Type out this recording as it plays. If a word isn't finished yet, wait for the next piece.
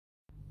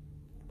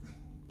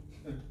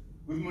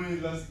Good morning,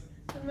 class.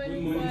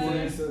 Good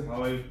morning, sir.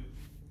 How are you?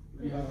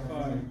 We are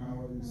fine. How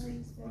are you, sir?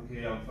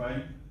 Okay, I'm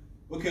fine.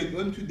 Okay,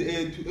 on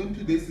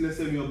today's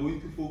lesson, we are going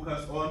to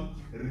focus on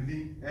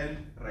reading and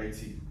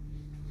writing.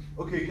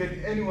 Okay,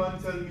 can anyone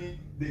tell me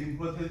the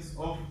importance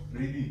of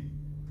reading?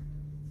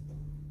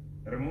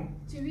 Remo?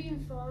 To be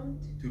informed.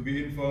 To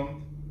be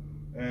informed.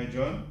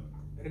 John?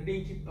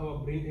 Reading keeps our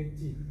brain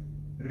active.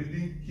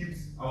 Reading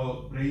keeps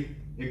our brain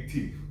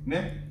active.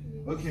 Ne?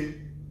 Yes. Okay.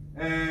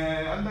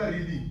 Under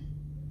reading,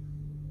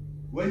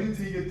 when you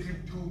take a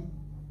trip to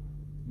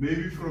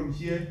maybe from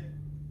here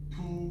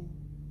to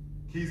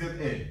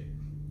KZN,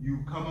 you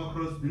come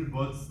across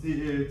billboards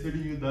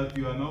telling you that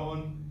you are now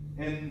on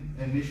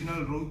a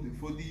national road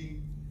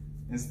 40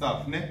 and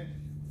stuff. Ne?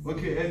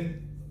 Okay,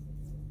 and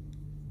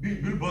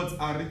billboards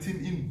are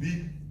written in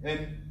big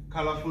and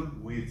colorful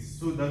ways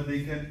so that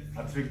they can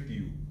attract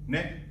you.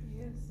 Ne?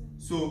 Yes, sir.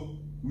 So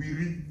we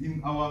read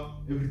in our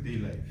everyday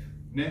life.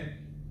 Ne?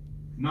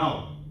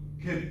 Now,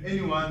 can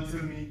anyone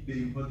tell me the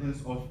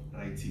importance of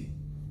writing?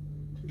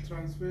 To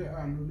transfer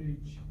our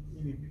knowledge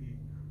in a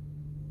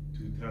paper.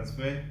 To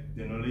transfer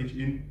the knowledge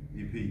in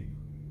a paper.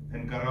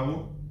 And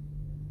Karabo?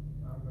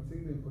 I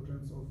think the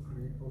importance of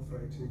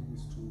writing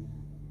is to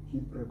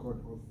keep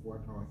record of what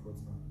our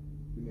thoughts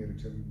are in a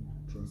written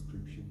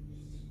transcription.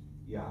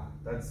 Yeah,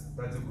 that's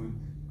a good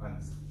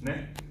answer.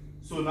 Ne?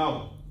 So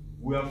now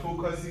we are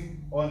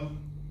focusing on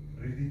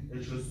reading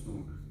a short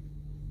story.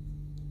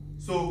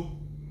 So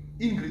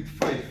in grade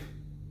 5,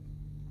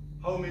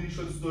 how many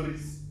short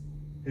stories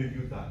have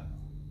you done?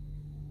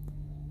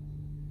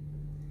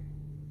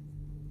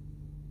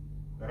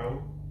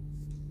 Karao?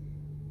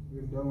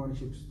 We've done one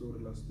short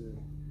story last year.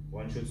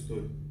 One short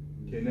story.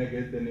 Can I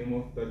get the name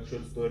of that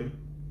short story?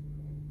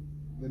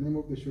 The name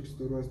of the short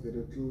story was The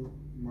Little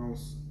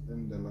Mouse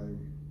and the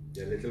Lion.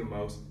 The Little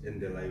Mouse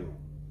and the Lion.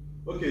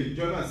 Okay,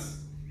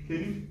 Jonas, can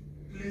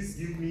you please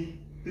give me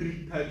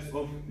 3 types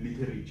of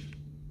literature?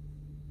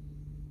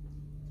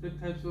 3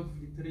 types of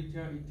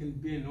literature. It can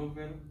be a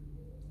novel,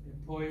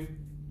 a poem,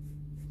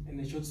 and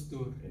a short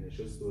story. And a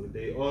short story.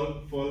 They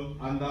all fall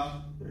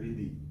under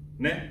reading.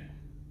 Ne?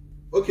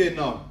 Okay,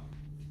 now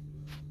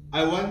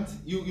I want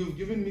you've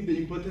given me the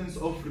importance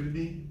of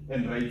reading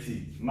and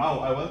writing. Now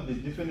I want the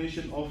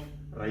definition of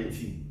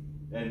writing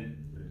and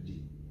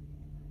reading.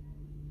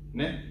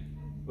 Ne?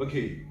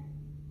 Okay.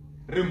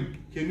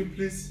 Rim, can you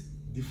please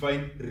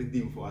define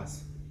reading for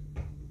us?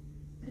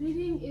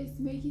 Reading is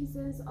making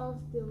sense of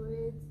the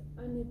words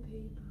on a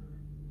paper.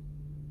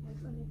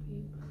 Like on a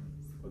paper.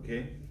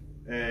 Okay.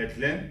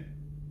 Glenn,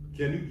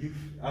 can you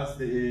give us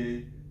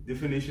the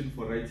definition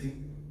for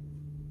writing?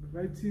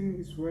 Writing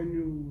is when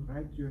you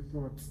write your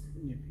thoughts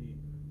in a paper.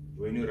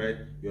 When you write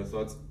your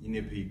thoughts in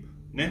a paper.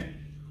 Ne?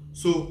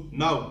 So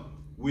now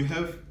we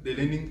have the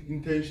learning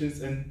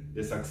intentions and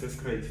the success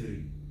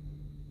criteria.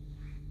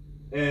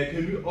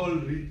 Can we all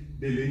read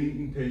the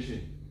learning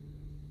intention?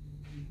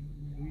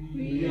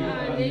 We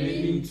are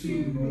learning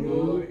to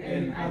know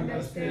and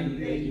understand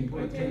the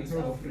importance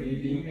of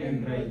reading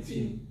and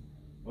writing.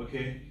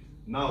 Okay.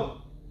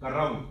 Now,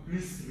 Karam,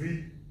 please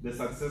read the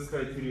success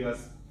criteria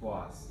for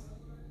us.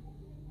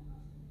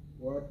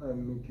 What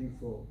I'm looking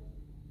for.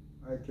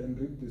 I can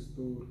read the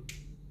story.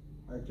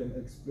 I can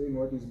explain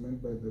what is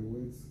meant by the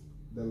words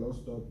the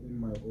lost dog in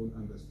my own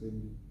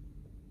understanding.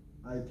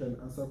 I can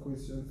answer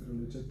questions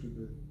related to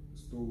the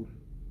story.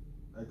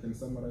 I can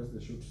summarize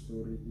the short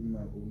story in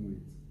my own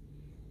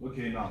words.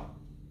 Okay, now,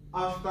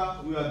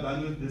 after we are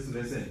done with this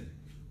lesson,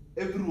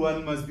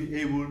 everyone must be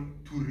able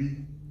to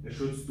read a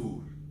short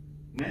story.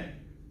 Ne?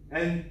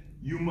 And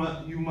you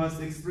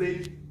must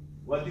explain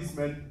what is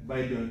meant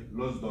by the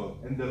lost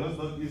dog. And the lost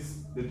dog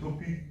is the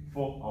topic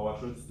for our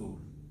short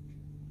story.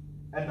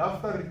 And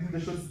after reading the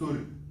short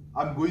story,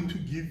 I'm going to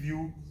give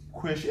you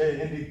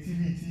an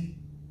activity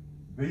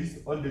based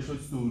on the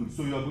short story.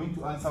 So you are going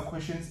to answer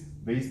questions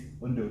based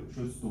on the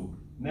short story.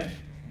 Ne?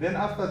 Then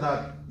after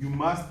that, you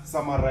must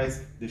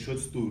summarize the short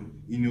story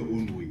in your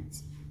own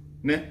words.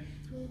 Ne?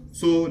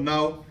 So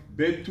now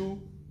back to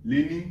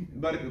learning,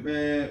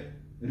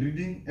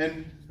 reading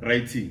and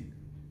writing.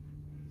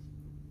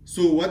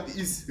 So what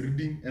is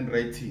reading and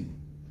writing?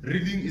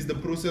 Reading is the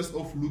process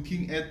of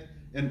looking at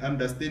and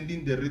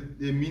understanding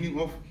the meaning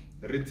of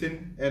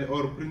written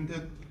or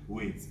printed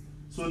words.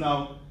 So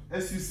now,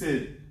 as you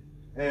said,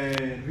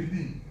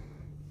 reading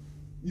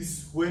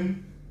is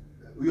when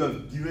you are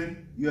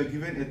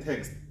given a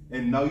text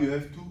and now you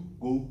have to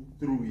go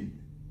through it.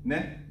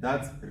 Ne?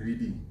 That's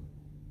reading.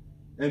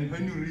 And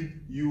when you read,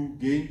 you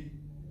gain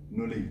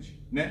knowledge.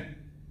 Ne?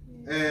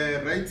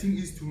 Writing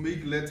is to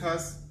make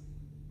letters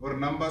or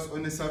numbers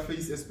on a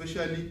surface,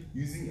 especially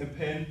using a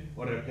pen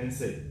or a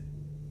pencil.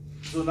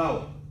 So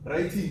now,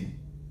 writing,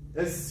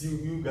 as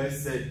you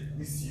guys said,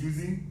 is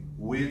using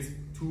words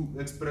to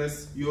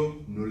express your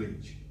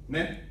knowledge.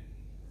 Ne?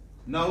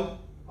 Now,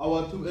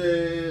 our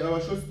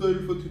short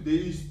story for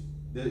today is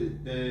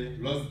the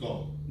lost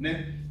dog.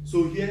 Ne?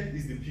 So here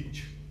is the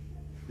picture.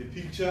 The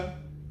picture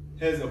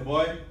has a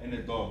boy and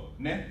a dog.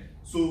 Ne?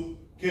 So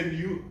can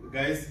you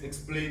guys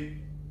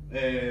explain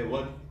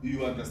what do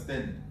you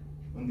understand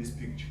on this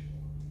picture?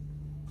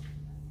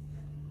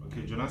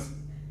 Okay, Jonas?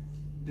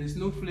 The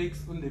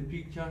snowflakes on the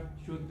picture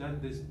show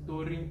that the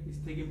story is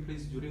taking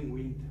place during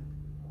winter.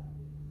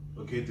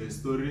 Okay, the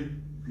story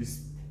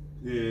is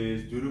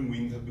during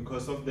winter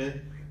because of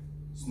the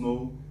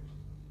snow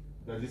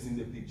that is in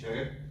the picture.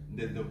 Right?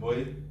 Then the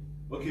boy.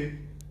 Okay,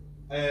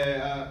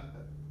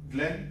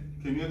 Glenn,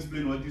 can you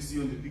explain what you see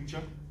on the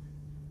picture?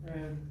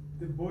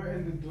 The boy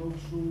and the dog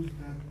shows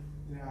that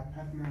they are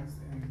partners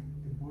and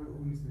the boy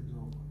owns the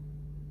dog.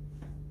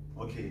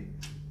 Okay.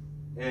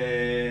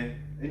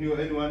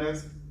 Anyone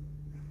else?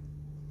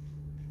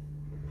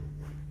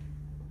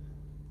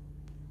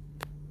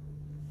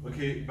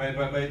 Okay, by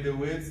the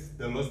words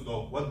the lost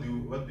dog, what do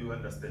you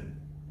understand?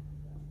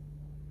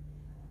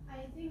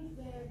 I think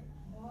the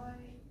boy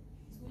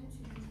is going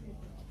to lose the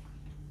dog.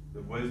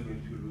 The boy is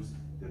going to lose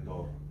the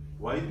dog.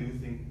 Why do you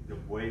think the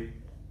boy,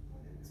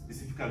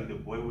 specifically the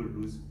boy, will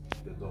lose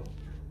the dog?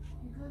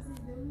 Because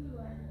he's the only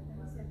one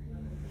that is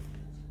appearing in the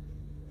picture.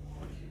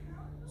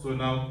 Okay. So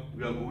now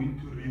we are going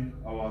to read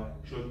our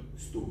short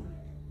story,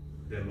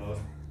 The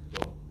Lost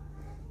Dog.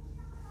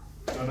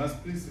 Jonas,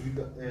 please read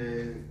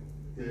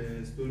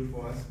the story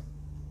for us.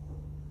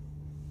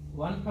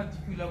 One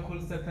particular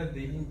cold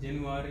Saturday in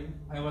January,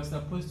 I was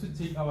supposed to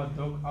take our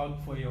dog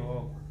out for a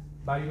walk,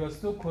 but it was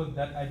so cold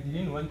that I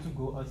didn't want to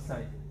go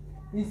outside.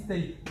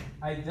 Instead,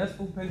 I just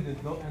opened the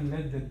door and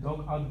let the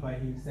dog out by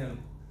himself.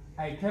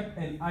 I kept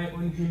an eye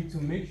on him to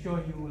make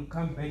sure he would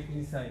come back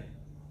inside.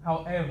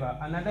 However,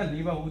 another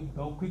neighborhood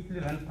dog quickly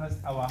ran past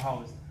our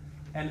house,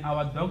 and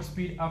our dog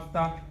speed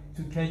after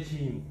to catch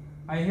him.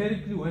 I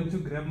hurriedly went to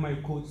grab my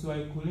coat so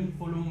I could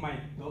follow my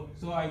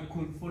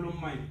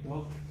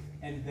dog,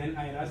 and then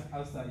I rushed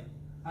outside.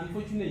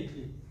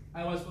 Unfortunately,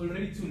 I was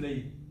already too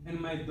late, and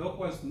my dog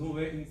was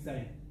nowhere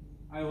inside.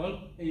 I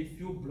walked a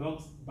few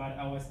blocks, but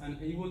I was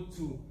unable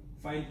to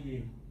find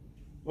him.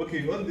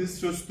 Okay, on this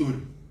short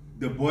story,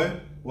 the boy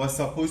was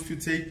supposed to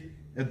take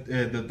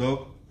the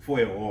dog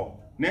for a walk,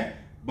 né?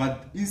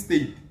 But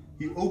instead,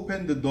 he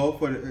opened the door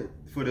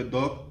for the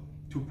dog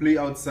to play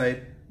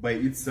outside by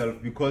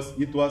itself because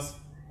it was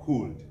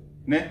cold,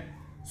 né?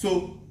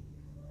 So,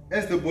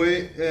 as the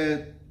boy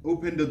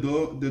opened the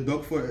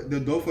door for the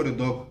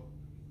dog,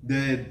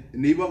 the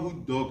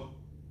neighborhood dog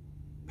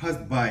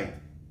passed by,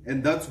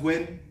 and that's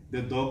when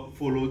the dog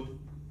followed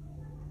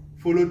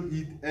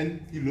it,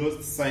 and he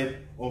lost sight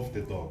of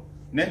the dog,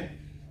 né?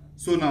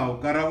 So now,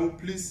 Karabo,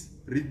 please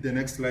read the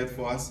next slide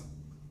for us.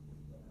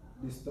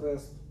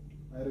 Distressed,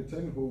 I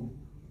returned home.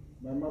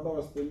 My mother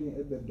was standing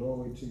at the door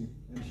waiting,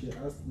 and she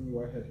asked me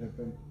what had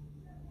happened.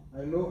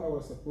 I know I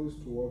was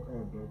supposed to walk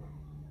our dog,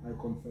 I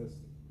confessed,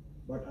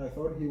 but I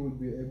thought he would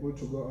be able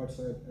to go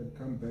outside and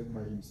come back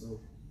by himself.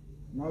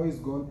 Now he's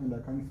gone and I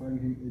can't find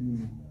him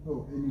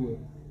anywhere.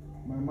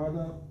 My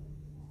mother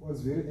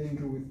was very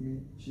angry with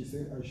me. She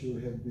said I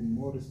should have been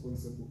more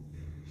responsible.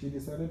 She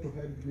decided to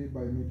help me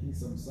by making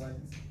some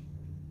signs.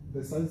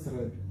 The signs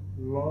read,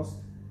 "Lost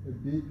a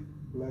big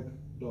black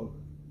dog.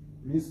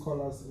 Please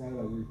call us right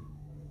away."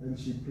 And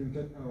she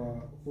printed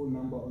our phone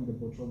number on the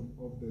bottom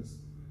of the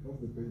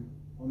page,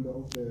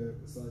 of the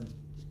sign.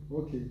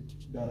 "Okay,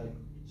 Derek,"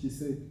 she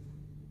said,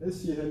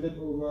 as she handed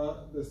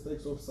over the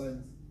stacks of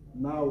signs.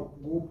 "Now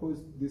go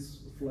post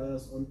these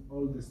flyers on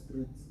all the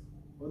streets,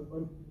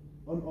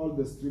 on all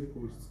the street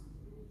posts."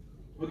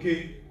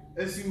 Okay,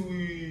 as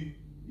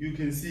you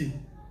can see,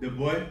 the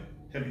boy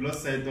had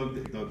lost sight of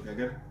the dog.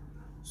 Okay?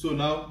 So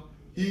now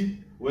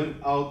he went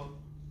out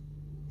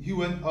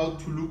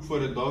to look for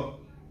the dog.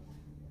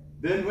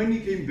 Then when he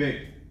came back,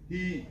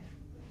 he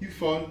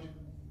found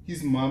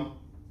his mom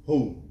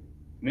home,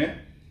 né?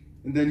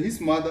 And then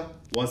his mother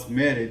was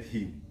mad at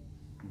him,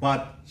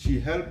 but she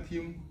helped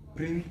him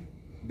print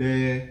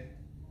the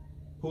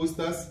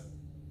posters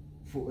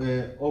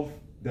of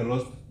the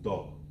lost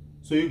dog.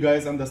 So you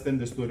guys understand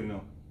the story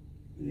now?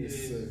 Yes,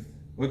 sir.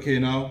 Okay,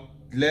 now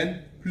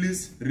Glenn,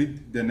 please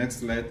read the next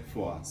slide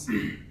for us.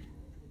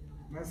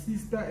 My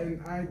sister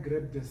and I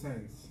grabbed the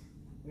signs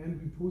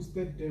and we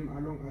posted them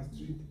along our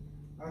street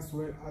as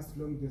well as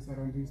along the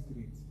surrounding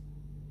streets.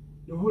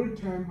 The whole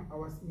time I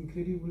was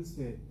incredibly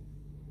sad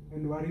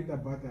and worried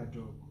about our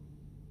dog.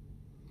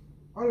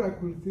 All I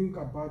could think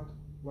about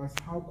was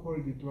how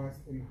cold it was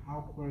and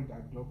how cold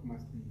our dog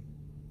must be.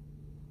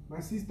 My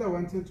sister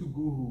wanted to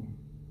go home,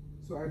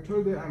 so I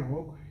told her I'll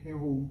walk her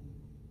home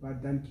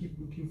but then keep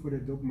looking for the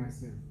dog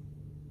myself.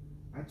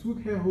 I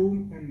took her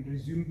home and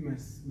resumed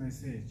my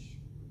search.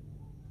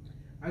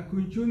 I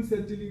continued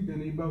settling the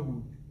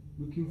neighborhood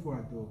looking for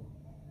a dog,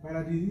 but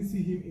I didn't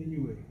see him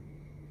anywhere.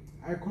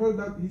 I called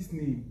out his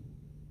name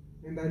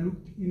and I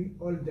looked in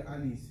all the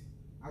alleys.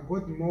 I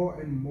got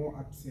more and more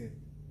upset.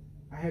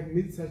 I had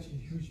made such a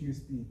huge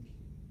mistake.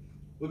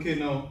 Okay,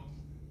 now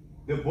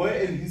the boy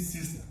and his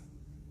sister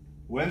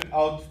went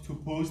out to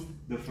post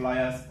the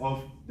flyers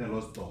of the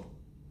lost dog.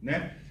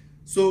 Né?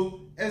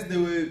 So as they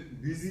were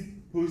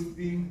busy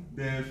posting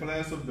the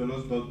flyers of the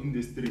lost dog in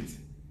the streets,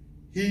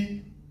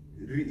 he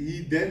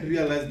then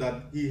realized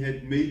that he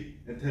had made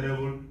a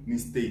terrible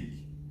mistake.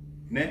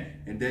 Ne?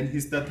 And then he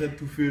started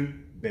to feel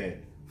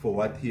bad for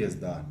what he has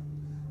done.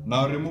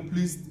 Now Remo,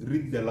 please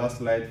read the last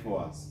slide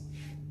for us.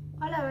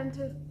 All I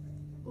wanted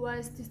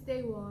was to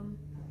stay warm,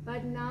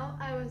 but now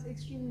I was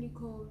extremely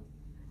cold,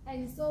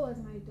 and so was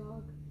my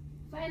dog.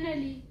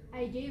 Finally,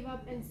 I gave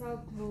up and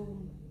sulked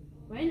home.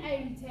 When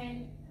I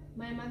returned,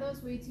 my mother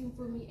was waiting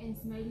for me and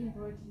smiling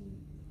broadly.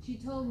 She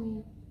told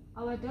me,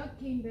 "Our dog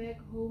came back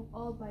home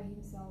all by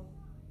himself."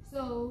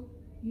 So,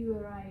 you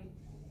were right.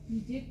 He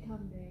did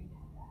come back.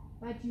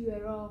 But you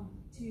were wrong,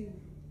 too.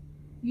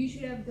 You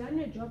should have done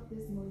your job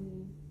this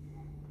morning.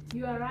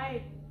 You are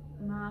right,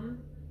 Mom.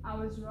 I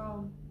was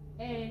wrong.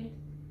 And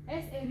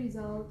as a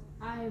result,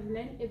 I have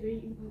learned a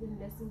very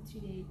important lesson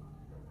today.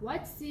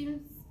 What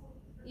seems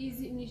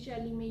easy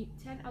initially may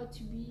turn out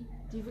to be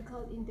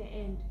difficult in the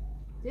end.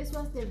 This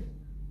was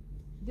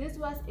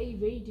a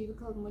very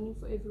difficult morning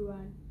for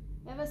everyone.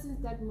 Ever since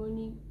that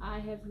morning, I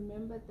have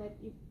remembered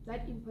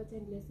that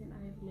important lesson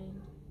I have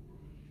learned.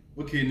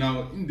 Okay,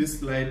 now in this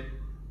slide,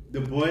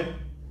 the boy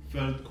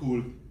felt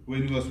cool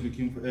when he was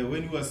looking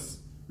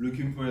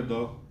for a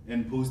dog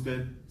and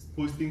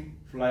posting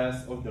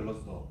flyers of the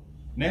lost dog.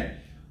 Ne?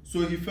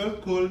 So he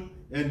felt cold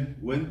and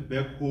went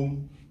back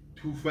home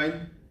to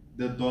find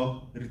the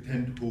dog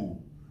returned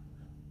home.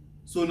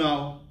 So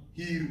now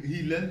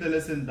he learned the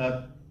lesson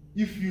that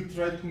if you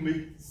try to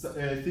make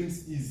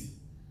things easy,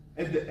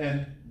 at the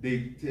end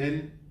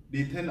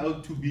they turn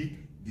out to be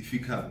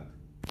difficult.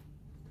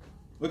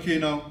 Okay,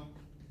 now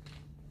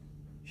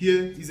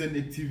here is an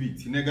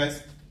activity. Now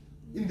guys,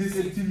 in this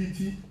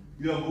activity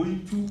you are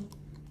going to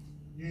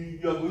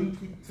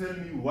tell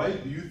me why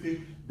do you think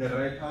the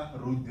writer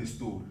wrote the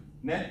story.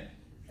 Ne?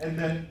 And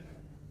then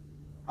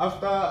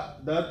after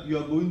that you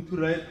are going to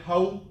write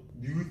how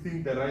do you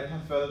think the writer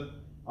felt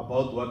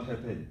about what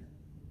happened.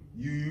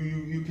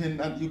 You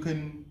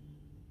can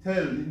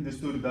tell in the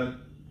story that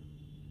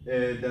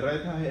the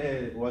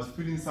writer was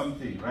feeling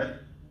something, right?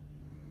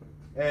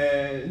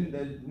 And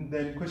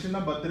then question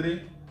number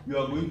 3, you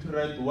are going to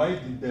write why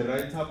did the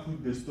writer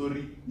put the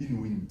story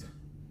in winter.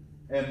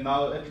 And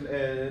now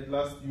at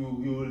last you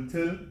will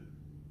tell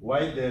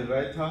why the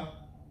writer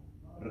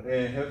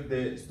have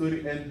the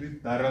story end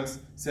with Darrell's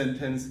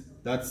sentence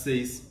that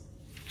says,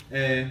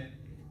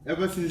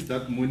 ever since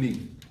that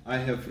morning I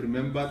have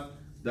remembered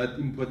that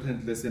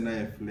important lesson I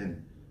have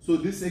learned. So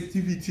this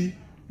activity,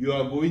 you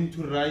are going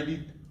to write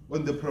it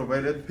on the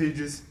provided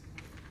pages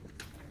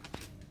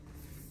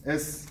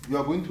as you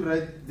are going to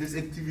write this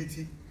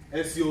activity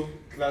as your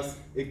class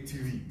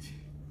activity.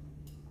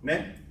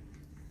 Ne?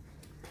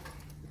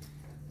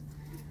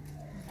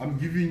 I'm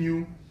giving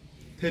you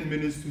 10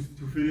 minutes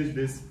to finish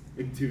this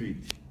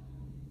activity.